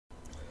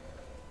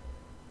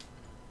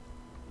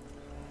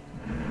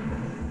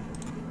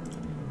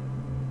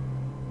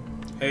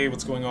Hey,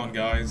 what's going on,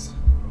 guys?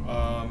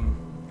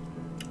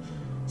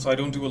 So I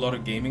don't do a lot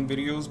of gaming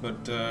videos,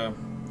 but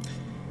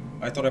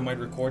I thought I might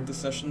record this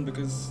session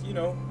because, you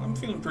know, I'm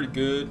feeling pretty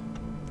good.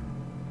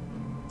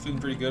 Feeling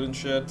pretty good and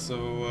shit,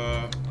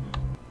 so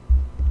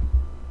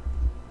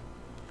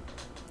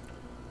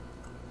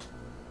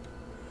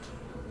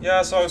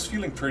yeah, so I was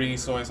feeling pretty,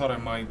 so I thought I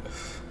might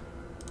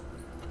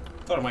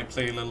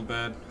play a little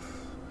bit.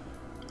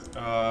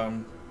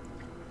 I've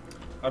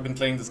been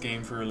playing this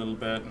game for a little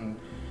bit, and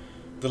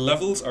the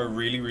levels are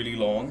really, really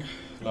long.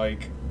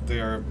 Like,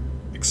 they're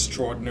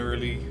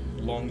extraordinarily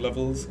long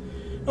levels.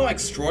 Not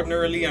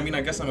extraordinarily, I mean, I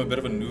guess I'm a bit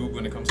of a noob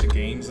when it comes to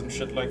games and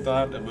shit like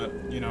that, but,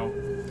 you know,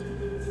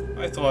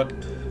 I thought,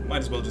 might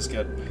as well just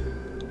get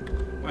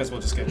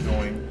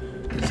going.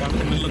 So I'm in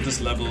the middle of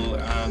this level,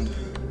 and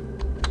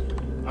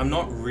I'm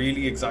not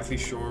really exactly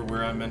sure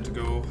where I'm meant to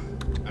go.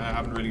 I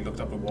haven't really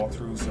looked up a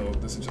walkthrough, so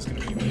this is just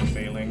going to be me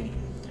failing,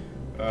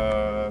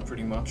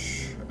 pretty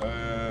much.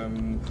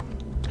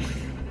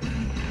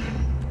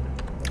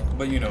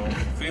 But you know,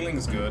 failing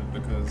is good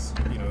because,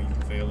 you know, you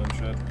can fail and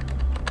shit.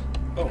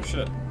 Oh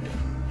shit.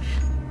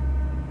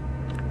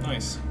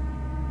 Nice.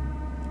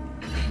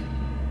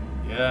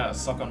 Yeah,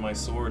 suck on my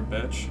sword,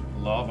 bitch.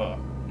 Lava.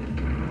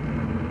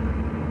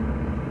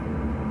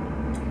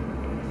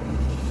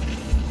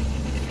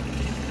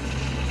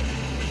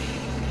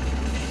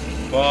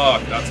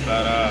 Fuck, that's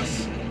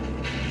badass.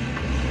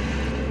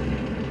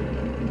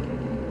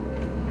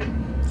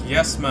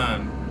 Yes,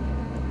 man.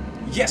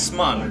 Yes,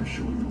 man. I'm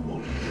sure you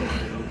want to try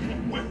out your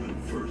weapon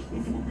first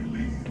before we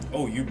leave.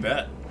 Oh, you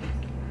bet.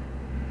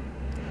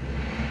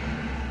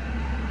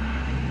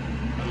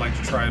 I'd like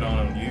to try it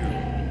on you.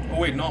 Oh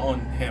wait, not on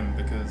him,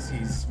 because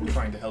he's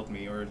trying to help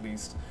me, or at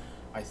least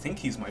I think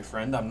he's my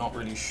friend. I'm not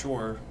really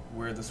sure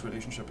where this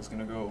relationship is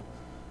gonna go.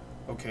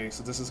 Okay,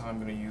 so this is how I'm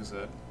gonna use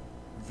it.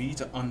 V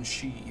to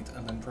unsheath,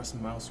 and then press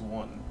mouse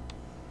 1.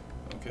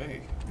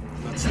 Okay,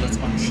 let's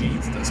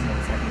unsheath this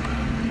motherfucker.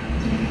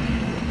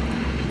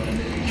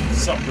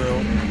 What's up,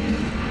 bro?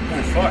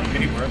 Oh fuck,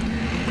 anywhere.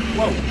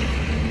 Whoa!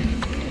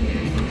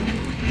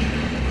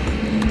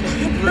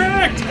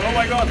 Wrecked! Oh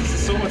my god, this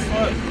is so much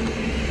fun!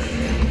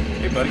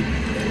 Hey, buddy.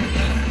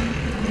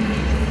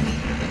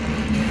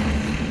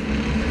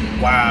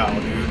 Wow,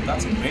 dude,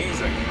 that's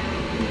amazing.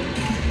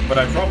 But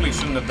I probably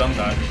shouldn't have done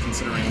that,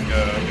 considering,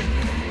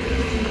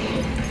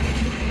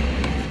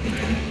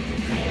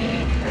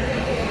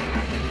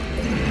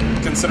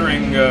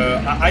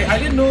 I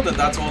didn't know that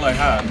that's all I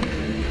had.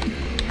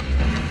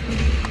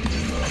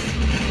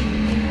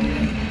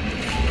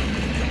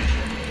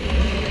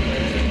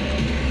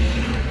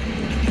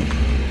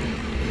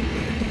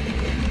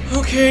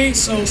 Okay,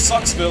 so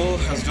Sucksville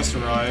has just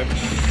arrived.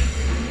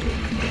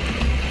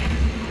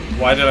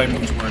 Why did I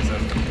move towards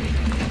him?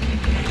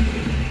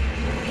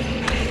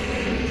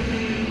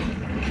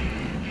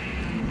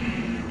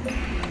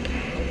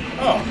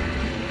 Oh,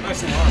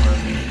 nice little armor.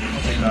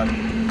 I'll take that.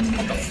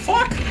 What the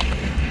fuck?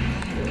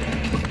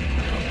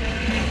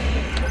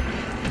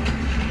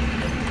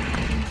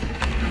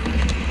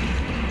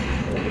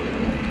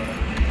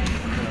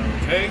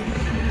 Okay,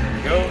 there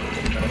we go.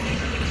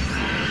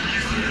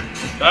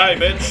 Die,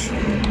 bitch!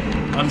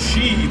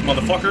 Unsheathe,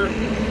 motherfucker!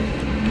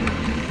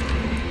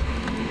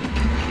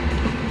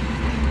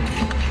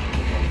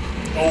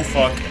 Oh,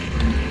 fuck.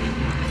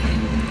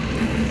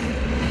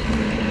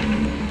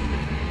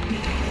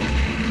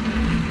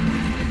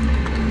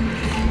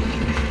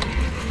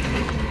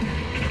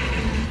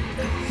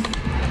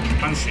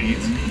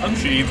 Unsheathe.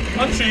 Unsheathe.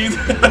 Unsheathe!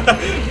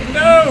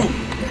 No!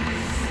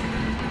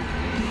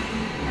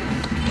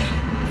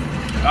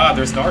 Ah,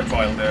 there's the arc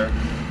file there.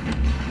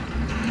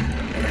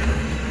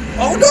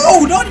 Oh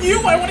no! Not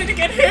you! I wanted to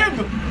get him!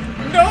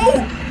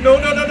 No! No,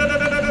 no, no, no, no,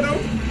 no, no, no, no!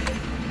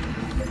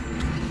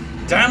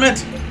 Damn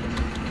it!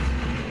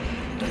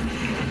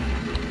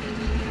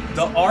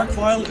 The arc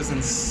file is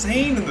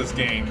insane in this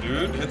game,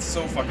 dude. It's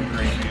so fucking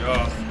crazy.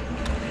 Ugh.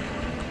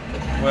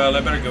 Well, I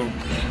better go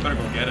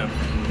get him.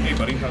 Hey,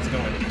 buddy, how's it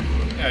going?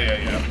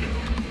 Yeah.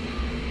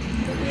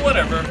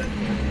 Whatever.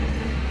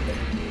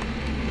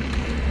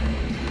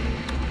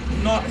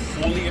 Not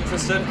wholly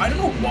interested. I don't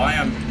know why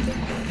I'm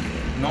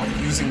not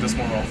using this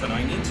more often.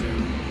 I need to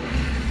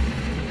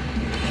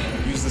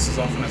use this as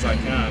often as I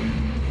can.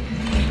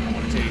 I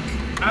want to take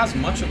as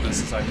much of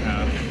this as I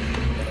can.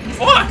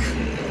 Fuck!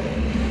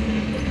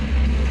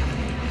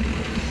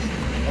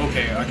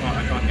 Okay, I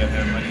can't get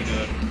him. I need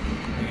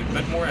a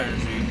bit more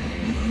energy.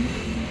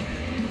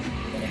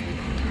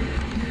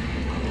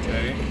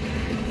 Okay.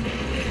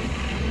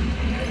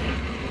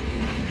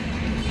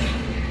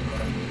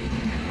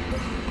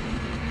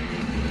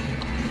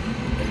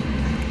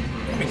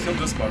 Let me kill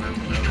this bugger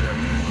real quick.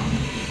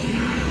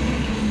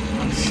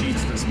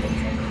 Unsheath this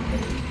motherfucker.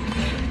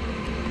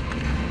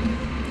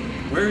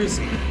 Where is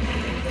he?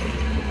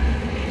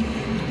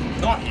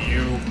 Not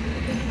you.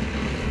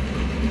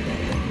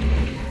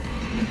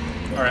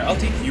 Alright, I'll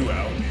take you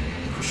out.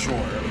 For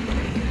sure.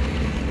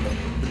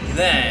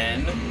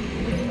 Then,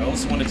 I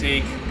also want to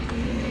take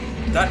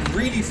That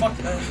really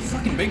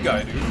fucking big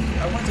guy, dude.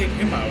 I want to take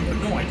him out, but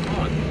no, I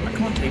can't. I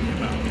can't take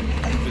him out.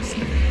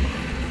 Obviously.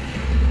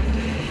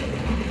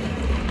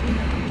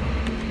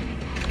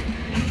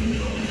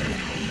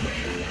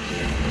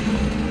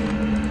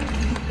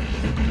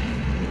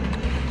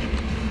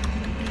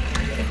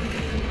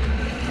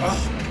 Oh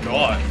my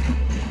god.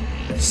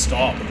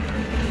 Stop.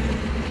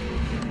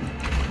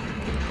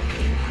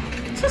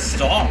 Just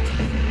stop.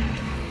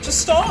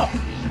 Just stop.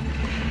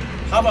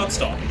 How about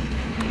stop?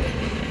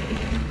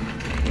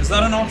 Is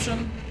that an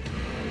option?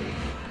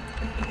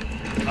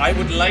 I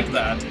would like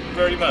that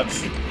very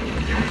much.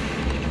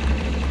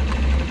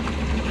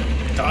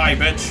 Die,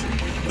 bitch.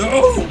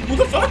 No! Who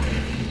the fuck?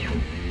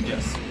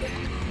 Yes.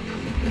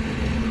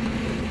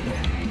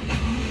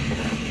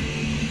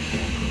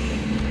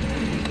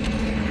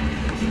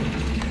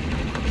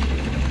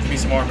 Give me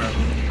some armor.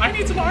 I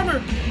need some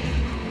armor!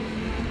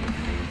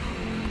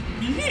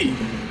 Yee!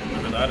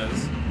 Whatever that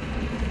is.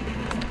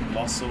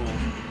 Lost soul.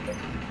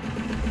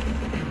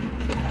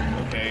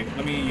 Okay,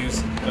 let me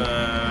use,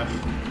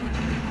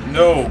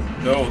 no,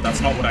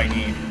 that's not what I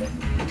need.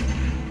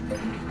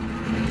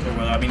 Okay,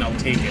 well, I mean, I'll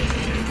take it.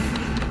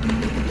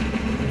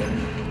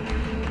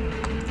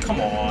 Come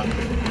on.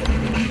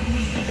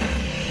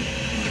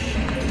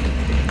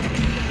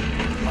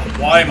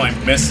 Why am I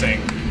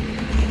missing?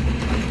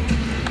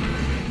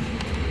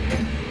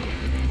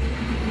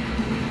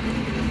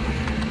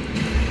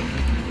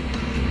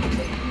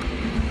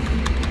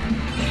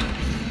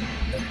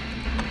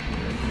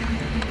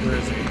 Where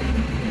is he?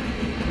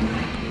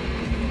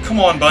 Come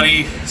on,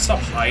 buddy. Stop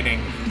hiding.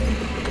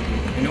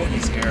 I know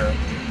he's here.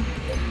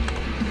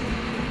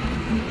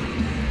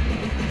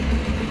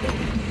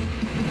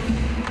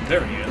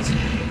 There he is.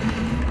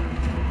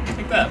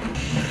 Take that.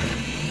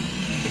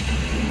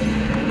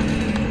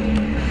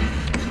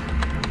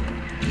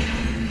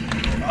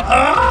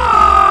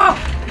 Ah!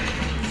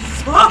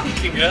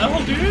 Fucking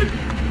hell, dude!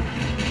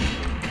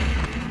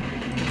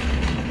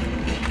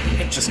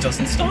 It just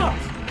doesn't stop.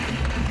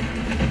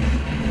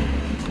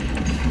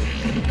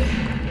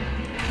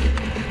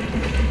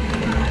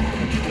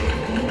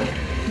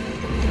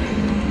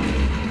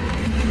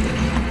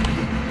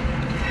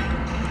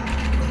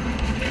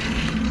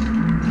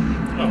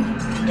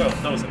 Well,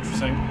 that was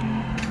interesting.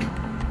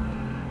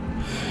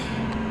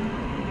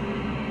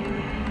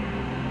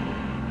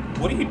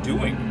 What are you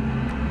doing?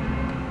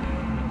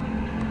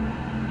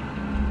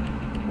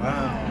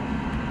 Wow.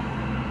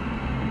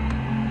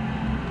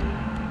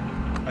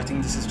 I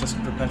think this is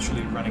just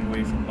perpetually running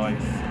away from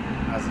life,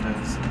 as it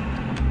is.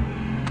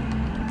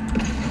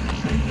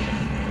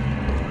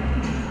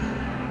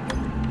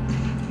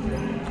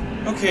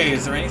 Okay,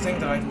 is there anything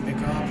that I can pick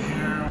up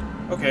here?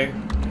 Okay.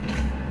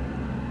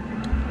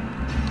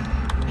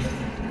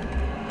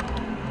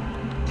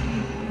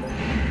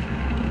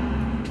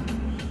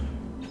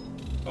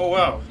 Oh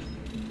wow,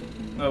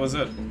 that was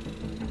it.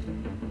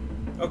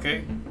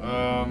 Okay,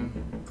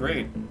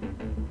 great.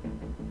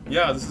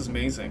 Yeah, this is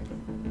amazing.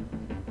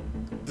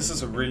 This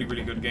is a really,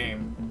 really good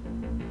game.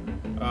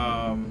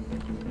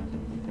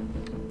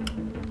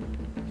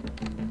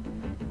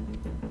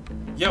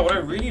 Yeah, what I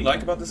really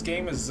like about this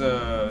game is,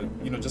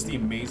 you know, just the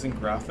amazing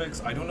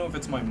graphics. I don't know if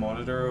it's my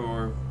monitor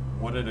or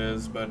what it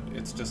is, but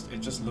it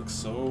just looks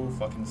so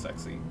fucking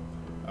sexy.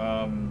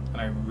 And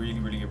I really,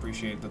 really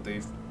appreciate that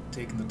they've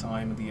taken the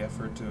time and the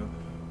effort to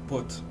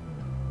put,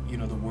 you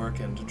know, the work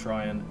in to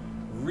try and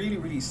really,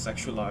 really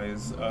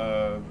sexualize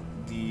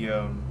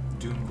the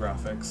Doom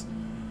graphics.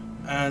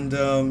 And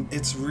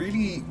it's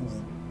really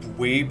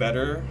way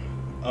better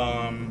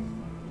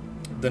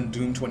than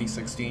Doom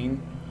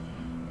 2016.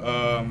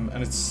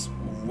 And it's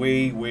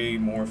way, way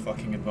more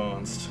fucking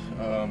advanced.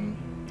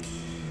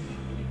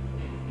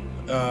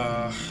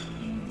 I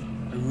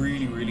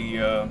really, really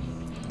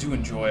do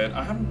enjoy it.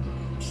 I haven't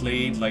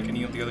played like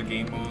any of the other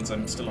game modes.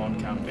 I'm still on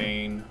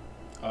campaign,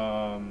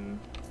 and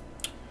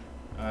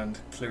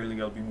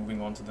clearly I'll be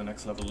moving on to the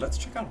next level. Let's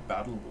check out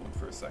battle mode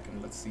for a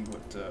second. Let's see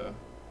what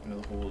you know,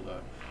 the whole.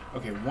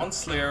 Okay, one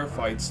Slayer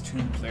fights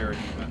 2 player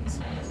demons.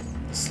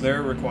 The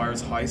Slayer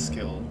requires high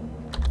skill.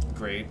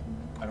 Great,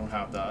 I don't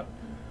have that.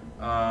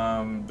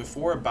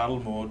 Before a battle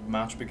mode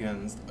match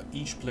begins,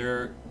 each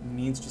player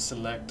needs to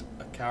select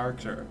a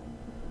character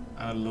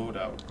and a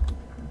loadout.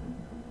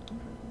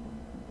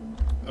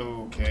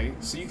 Okay,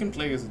 so you can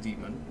play as a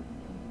demon.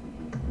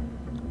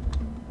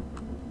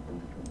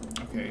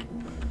 Okay.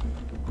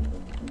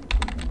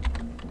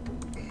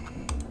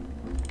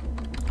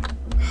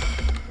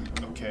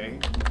 Okay.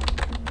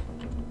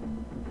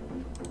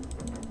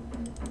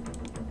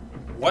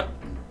 What?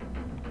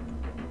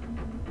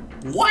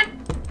 What?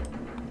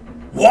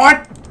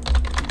 What?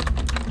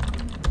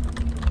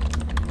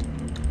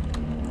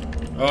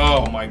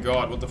 Oh my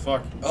god, what the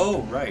fuck?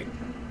 Oh, right.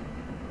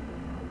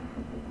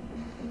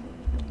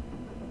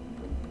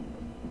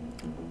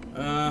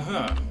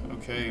 Uh-huh.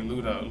 Okay,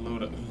 loot out.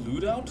 Loot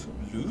out?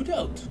 Loot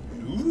out?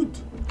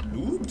 Loot?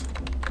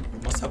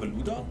 Must have a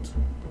loot out?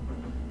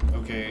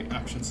 Okay,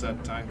 action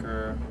set,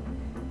 tanker.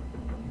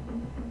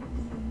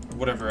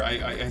 Whatever,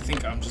 I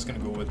think I'm just gonna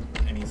go with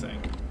anything.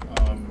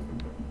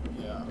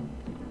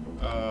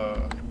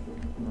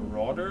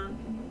 Marauder?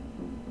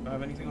 Do I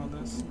have anything on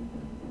this?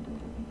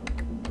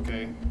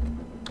 Okay.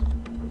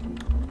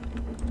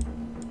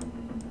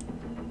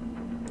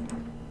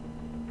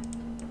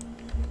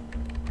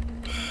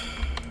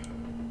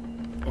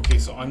 Okay,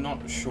 so I'm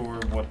not sure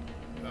what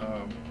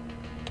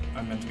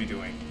I'm meant to be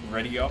doing.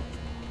 Ready up?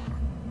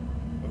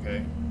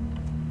 Okay.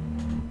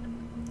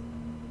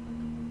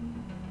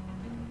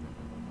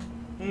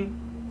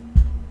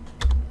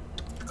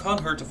 Can't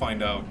hurt to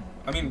find out.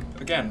 I mean,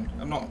 again,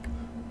 I'm not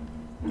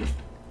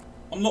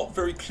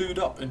very clued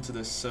up into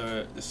this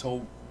this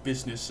whole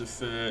business of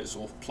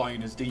sort of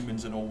playing as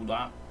demons and all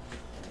that.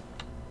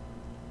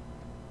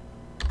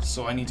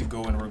 So I need to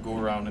go and go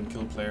around and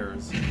kill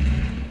players.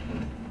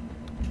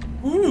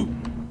 Woo!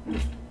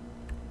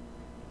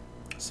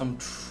 Some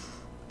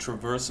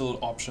traversal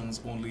options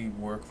only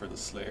work for the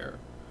Slayer.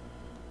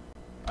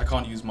 I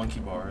can't use monkey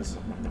bars.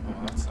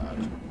 Oh, that's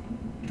sad.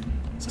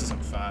 It's because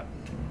I'm fat.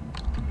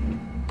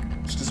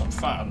 It's because I'm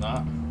fat and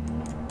that.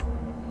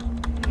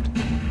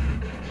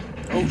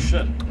 Oh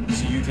shit!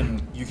 So you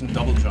can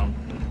double jump.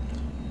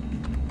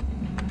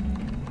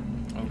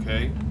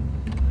 Okay.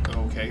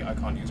 Okay, I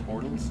can't use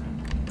portals.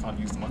 Can't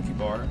use the monkey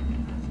bar.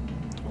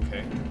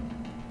 Okay.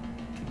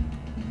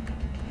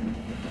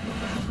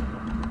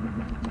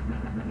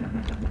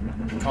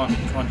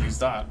 Can't use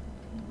that.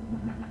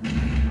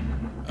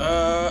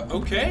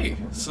 Okay.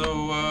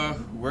 So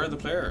where are the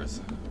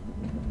players?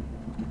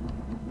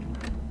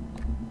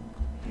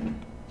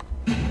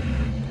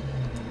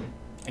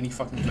 Any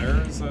fucking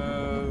players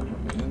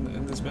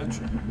in this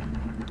bitch?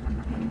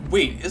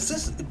 Wait, is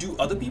this? Do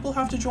other people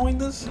have to join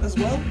this as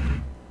well?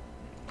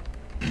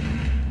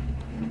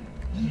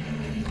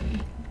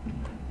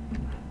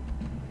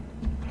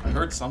 I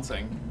heard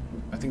something.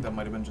 I think that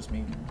might have been just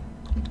me.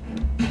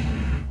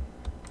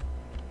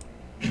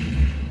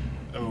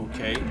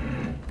 Okay.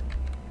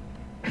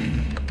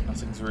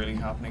 Nothing's really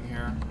happening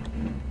here.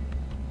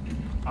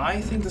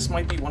 I think this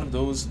might be one of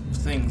those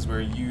things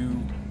where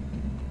you...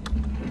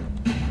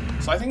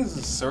 So I think this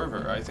is a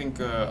server. I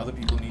think other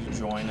people need to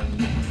join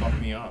and fuck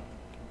me up.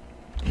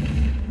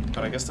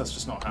 But I guess that's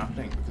just not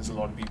happening because a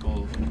lot of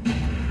people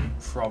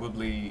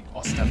probably,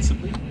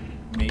 ostensibly,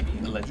 maybe,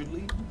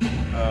 allegedly,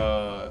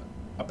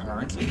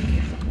 apparently,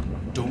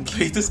 don't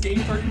play this game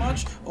very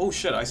much. Oh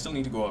shit, I still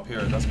need to go up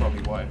here. That's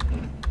probably why.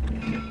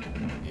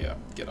 Yeah,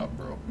 get up,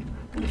 bro.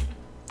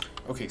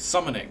 Okay,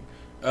 summoning.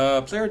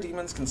 Player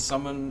demons can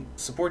summon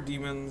support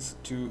demons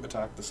to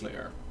attack the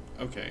Slayer.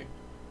 Okay.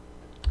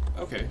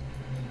 Okay.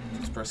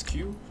 Let's press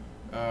Q.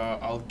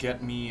 I'll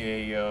get me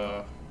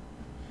a...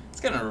 let's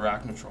get an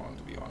Arachnotron,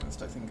 to be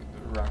honest. I think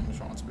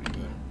Arachnotron's pretty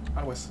good.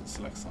 How do I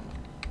select summon?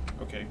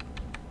 Okay.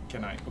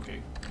 Can I?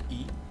 Okay.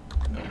 E?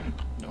 No.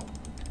 No.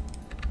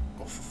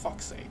 Oh, for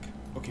fuck's sake.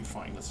 Okay,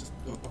 fine. Let's just...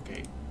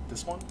 okay.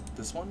 This one?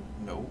 This one?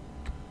 No.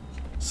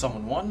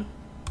 Summon one.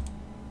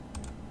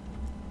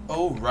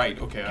 Oh, right.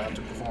 Okay, I have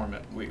to perform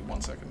it. Wait,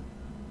 1 second.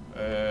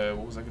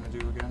 What was I gonna do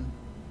again?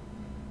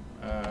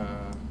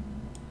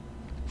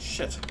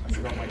 Shit.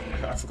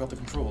 I forgot the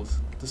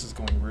controls. This is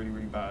going really,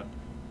 really bad.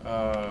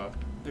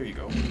 There you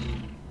go.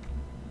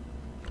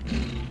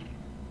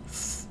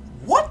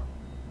 What?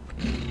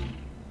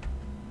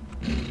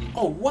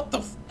 Oh, what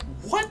the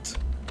what?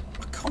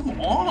 Come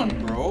on,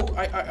 bro.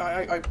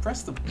 I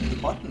pressed the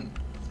button.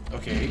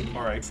 Okay,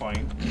 alright,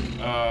 fine.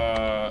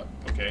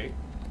 Okay.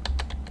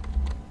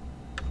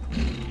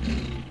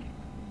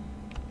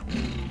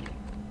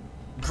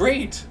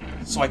 Great!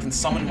 So I can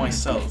summon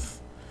myself.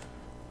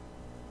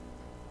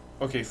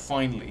 Okay,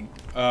 finally.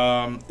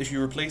 If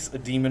you replace a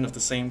demon of the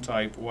same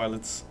type while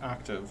it's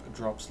active, it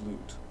drops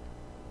loot.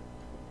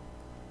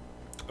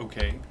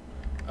 Okay.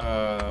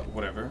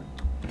 Whatever.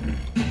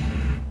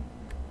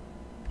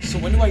 So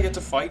when do I get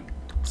to fight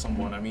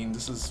someone? I mean,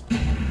 this is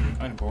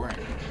kind of boring.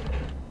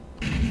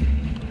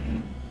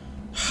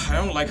 I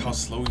don't like how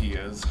slow he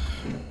is.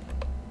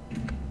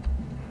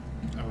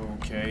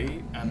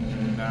 Okay,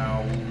 and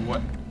now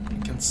what?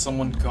 Can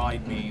someone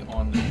guide me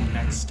on the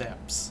next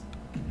steps?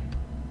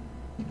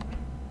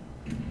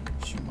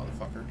 You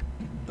motherfucker.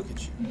 Look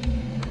at you.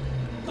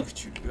 Look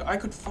at you, dude. I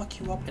could fuck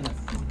you up in a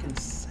fucking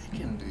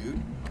second,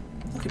 dude.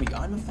 Look at me.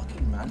 I'm a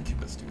fucking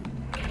mancubus, dude.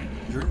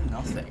 You're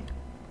nothing.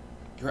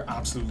 You're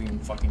absolutely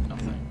fucking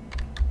nothing.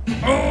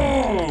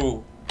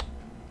 Oh!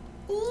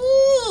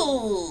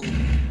 Ooh!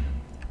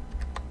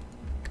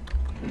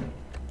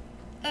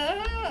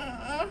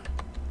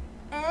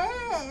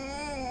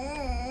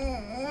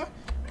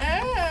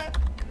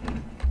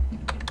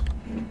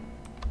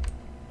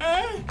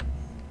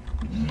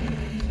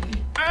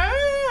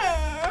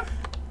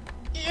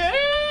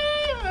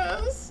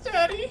 Yes,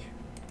 Daddy.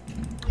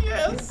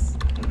 Yes.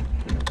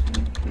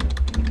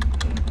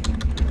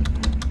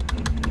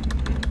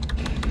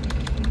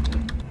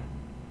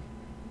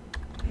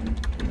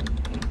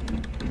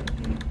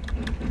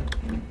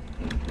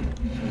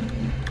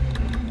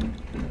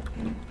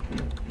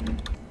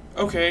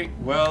 Okay,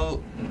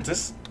 well,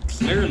 this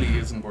clearly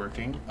isn't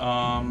working.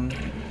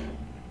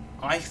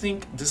 I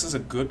think this is a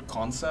good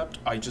concept,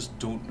 I just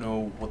don't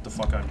know what the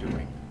fuck I'm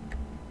doing.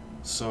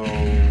 So,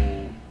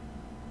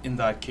 in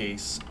that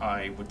case,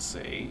 I would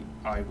say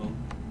I will.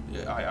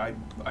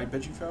 I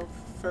bid you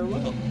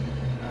farewell.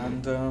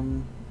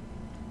 And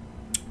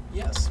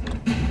yes,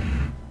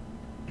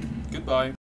 goodbye.